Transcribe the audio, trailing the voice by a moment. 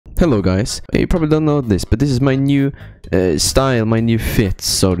Hello guys, you probably don't know this, but this is my new style, my new fit,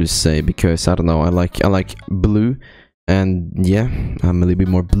 so to say, because I don't know, I like blue, and yeah, I'm a little bit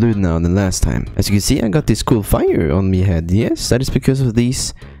more blue now than last time. As you can see, I got this cool fire on my head. Yes, that is because of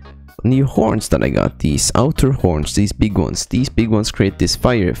these new horns that I got, these outer horns, these big ones. These big ones create this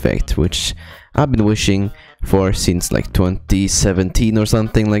fire effect, which I've been wishing for since like 2017 or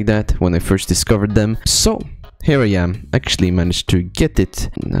something like that, when I first discovered them. So here I am, actually managed to get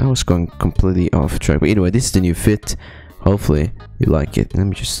it. I was going completely off track, but anyway, this is the new fit. Hopefully you like it. Let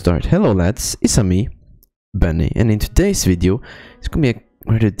me just start. Hello lads, it's me, Benny, and in today's video it's gonna be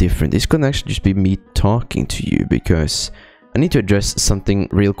rather different. It's gonna actually just be me talking to you, because I need to address something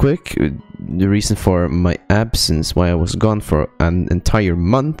real quick. The reason for my absence, why I was gone for an entire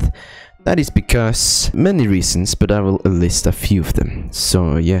month, that is because many reasons, but I will list a few of them.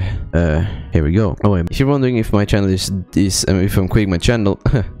 So yeah, here we go. Oh, if you're wondering if my channel is if I'm quitting my channel,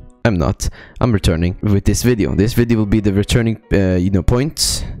 I'm not. I'm returning with this video. This video will be the returning,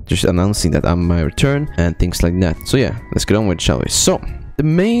 point, just announcing that I'm my return and things like that. So yeah, let's get on with it, shall we? So the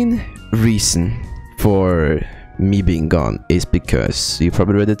main reason for me being gone is because you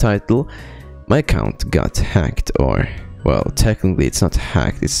probably read the title. My account got hacked, or well, technically it's not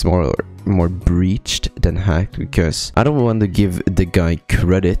hacked. It's more breached than hacked, because I don't want to give the guy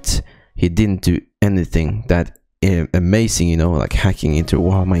credit. He didn't do anything that amazing, you know, like hacking into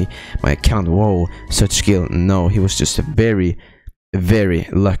wow my account, whoa, such skill. No, he was just very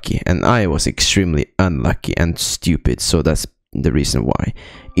lucky, and I was extremely unlucky and stupid. So that's the reason why.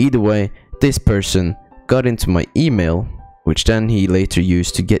 Either way, this person got into my email, which then he later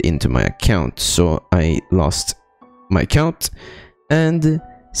used to get into my account. So I lost my account, and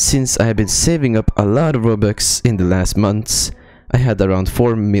since I have been saving up a lot of Robux in the last months, I had around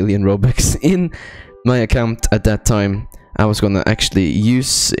 4 million Robux in my account at that time. I was gonna actually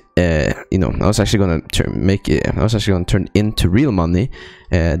use, I was actually gonna turn into real money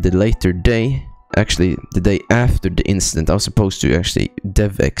the later day. Actually, the day after the incident, I was supposed to actually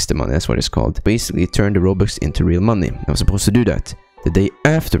DevX the money, that's what it's called. Basically, turn the Robux into real money. I was supposed to do that the day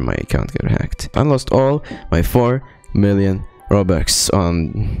after my account got hacked. I lost all my 4 million Robux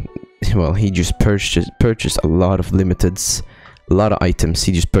on, well, he just purchased a lot of limiteds, a lot of items.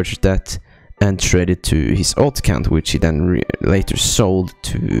 He just purchased that and traded to his alt account, which he then later sold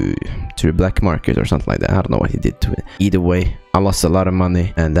to the black market or something like that. I don't know what he did to it. Either way, I lost a lot of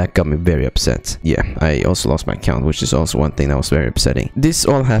money, and that got me very upset. Yeah, I also lost my account, which is also one thing that was very upsetting. This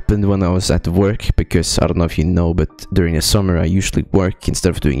all happened when I was at work, because I don't know if you know, but during the summer I usually work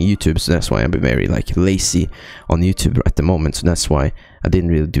instead of doing YouTube, so that's why I'm very like lazy on YouTube at the moment. So that's why I didn't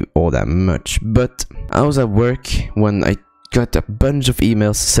really do all that much. But I was at work when I got a bunch of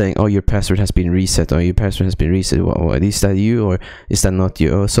emails saying, oh, your password has been reset, or your password has been reset. What, is that you, or is that not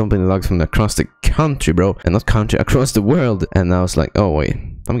you? Oh, something logged from across the country, bro, and not country, across the world. And I was like, oh wait,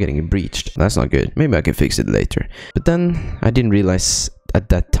 I'm getting breached. That's not good. Maybe I can fix it later. But then I didn't realize at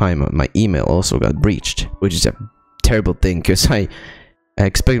that time my email also got breached, which is a terrible thing, because I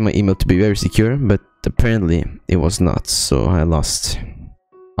expected my email to be very secure, but apparently it was not. So I lost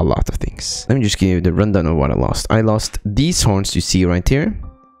a lot of things. Let me just give you the rundown of what I lost. I lost these horns you see right here.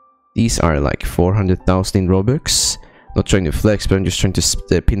 These are like 400,000 in Robux. Not trying to flex, but I'm just trying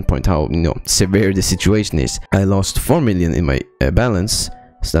to pinpoint how, severe the situation is. I lost 4 million in my balance,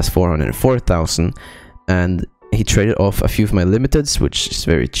 so that's 404,000, and he traded off a few of my limiteds, which is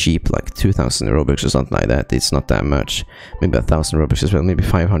very cheap, like 2,000 Robux or something like that. It's not that much. Maybe 1,000 Robux as well, maybe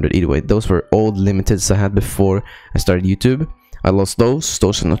 500. Either way, those were old limiteds I had before I started YouTube. I lost those.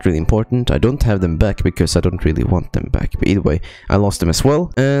 Those are not really important. I don't have them back because I don't really want them back. But either way, I lost them as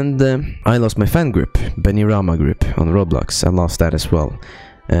well. And I lost my fan group, Benni group on Roblox. I lost that as well.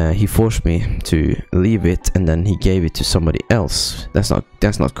 He forced me to leave it, and then he gave it to somebody else. That's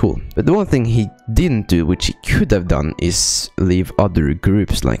not cool. But the one thing he didn't do, which he could have done, is leave other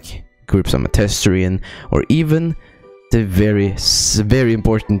groups, like groups I'm a tester in, or even the very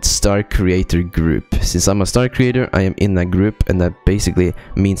important star creator group. Since I'm a star creator, I am in that group, and that basically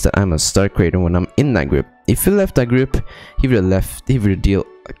means that I'm a star creator when I'm in that group. If he left that group, he would deal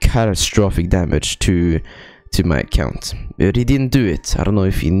catastrophic damage to my account. But he didn't do it. I don't know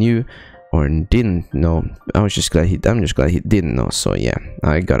if he knew or didn't know. I'm just glad he didn't know. So yeah,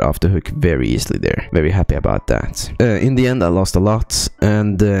 I got off the hook very easily there. Very happy about that. In the end, I lost a lot,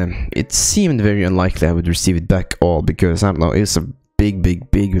 and it seemed very unlikely I would receive it back all, because I don't know, it's a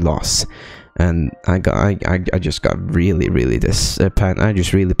big loss. And I just got really I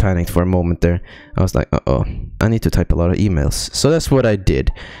just really panicked for a moment there. I was like, uh-oh, I need to type a lot of emails. So that's what I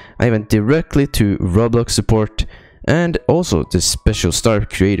did. I went directly to Roblox support And also the special star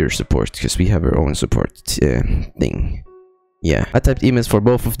creator support, because we have our own support thing. Yeah, I typed emails for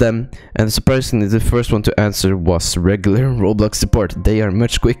both of them, and surprisingly the first one to answer was regular Roblox support. They are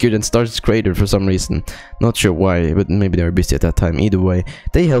much quicker than Star's creator for some reason. Not sure why, but maybe they were busy at that time. Either way,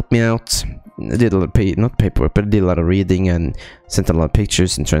 they helped me out. I did a lot of not paperwork, but I did a lot of reading and sent a lot of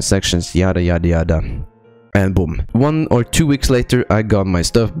pictures and transactions, yada yada yada. And boom. 1 or 2 weeks later, I got my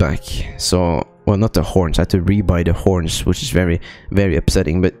stuff back. So, well, not the horns. I had to rebuy the horns, which is very, very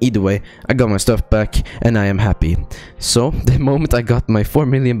upsetting. But either way, I got my stuff back, and I am happy. So, the moment I got my 4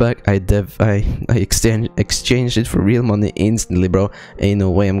 million back, I exchanged it for real money instantly, bro. Ain't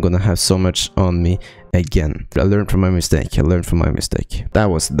no way I'm gonna have so much on me again. I learned from my mistake. That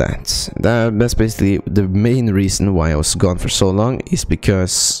was that. That's basically the main reason why I was gone for so long, is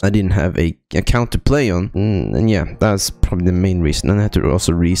because I didn't have a account to play on. And yeah, that's probably the main reason. And I had to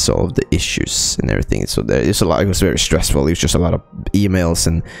also resolve the issues and everything. So there's a lot. It was very stressful. It was just a lot of emails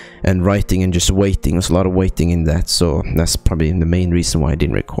and writing and just waiting. There was a lot of waiting in that. So that's probably the main reason why I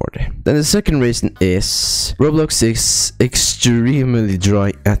didn't record it. Then the second reason is Roblox is extremely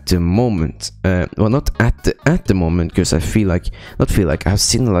dry at the moment. Well, not at the moment, because I've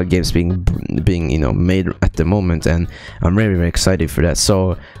seen a lot of games being you know, made at the moment, and I'm very, very excited for that.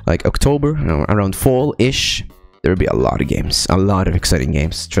 So like October, you know, around fall-ish, there will be a lot of games, a lot of exciting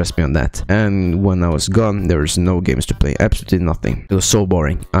games, trust me on that. And when I was gone, there was no games to play, absolutely nothing. It was so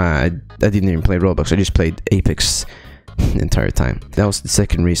boring. I didn't even play Roblox, I just played Apex the entire time. That was the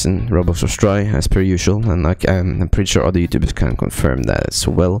second reason. Roblox was dry as per usual, and like I'm pretty sure other YouTubers can confirm that as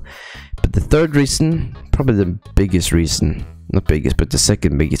well. But the third reason, probably the biggest reason, not biggest, but the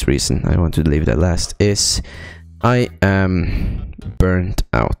second biggest reason, I want to leave that last, is I am burnt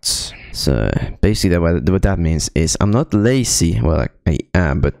out. So basically what that means is I'm not lazy. Well, I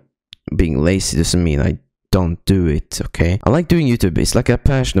am, but being lazy doesn't mean I don't do it, okay? I like doing YouTube. It's like a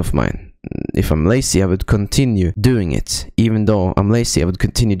passion of mine. If I'm lazy, I would continue doing it. Even though I'm lazy, I would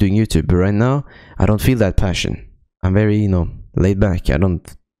continue doing YouTube. But right now, I don't feel that passion. I'm very, you know, laid back. I don't,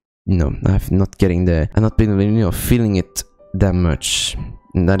 you know, I'm not been, you know, feeling it that much.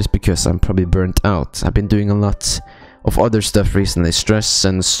 And that is because I'm probably burnt out. I've been doing a lot of other stuff recently. Stress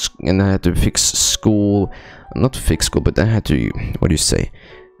and I had to fix school. Not fix school, but I had to, what do you say?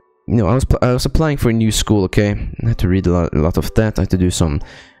 You know, I was applying for a new school, okay? I had to read a lot of that. I had to do some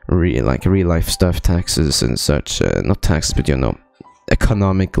real life stuff, taxes and such. Not taxes, but you know,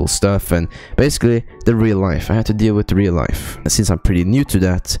 economical stuff, and basically the real life. I had to deal with the real life. Since I'm pretty new to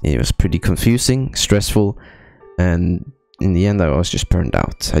that, it was pretty confusing, stressful, and in the end I was just burned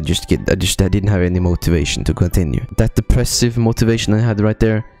out. I didn't have any motivation to continue. That depressive motivation I had right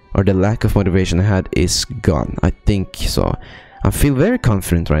there, or the lack of motivation I had, is gone, I think. So I feel very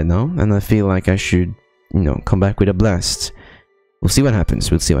confident right now, and I feel like I should, you know, come back with a blast. We'll see what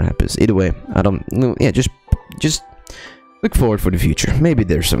happens. Either way, I don't know. Yeah, just look forward for the future. Maybe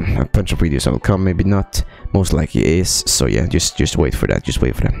there's a bunch of videos that will come, maybe not. Most likely is. So yeah, just wait for that.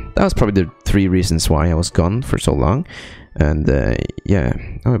 That was probably the 3 reasons why I was gone for so long. And yeah.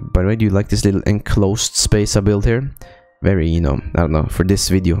 Oh, by the way, do you like this little enclosed space I built here? Very, you know, I don't know, for this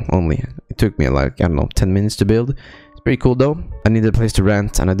video only. It took me like, I don't know, 10 minutes to build. Pretty cool though. I needed a place to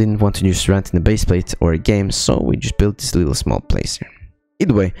rant, and I didn't want to just rant in the base plate or a game, so we just built this little small place here.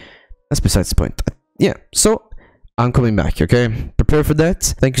 Either way, that's besides the point. Yeah, so I'm coming back, okay? Prepare for that.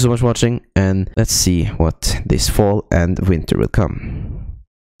 Thank you so much for watching, and let's see what this fall and winter will come.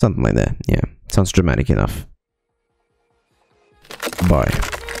 Something like that, yeah. Sounds dramatic enough. Bye.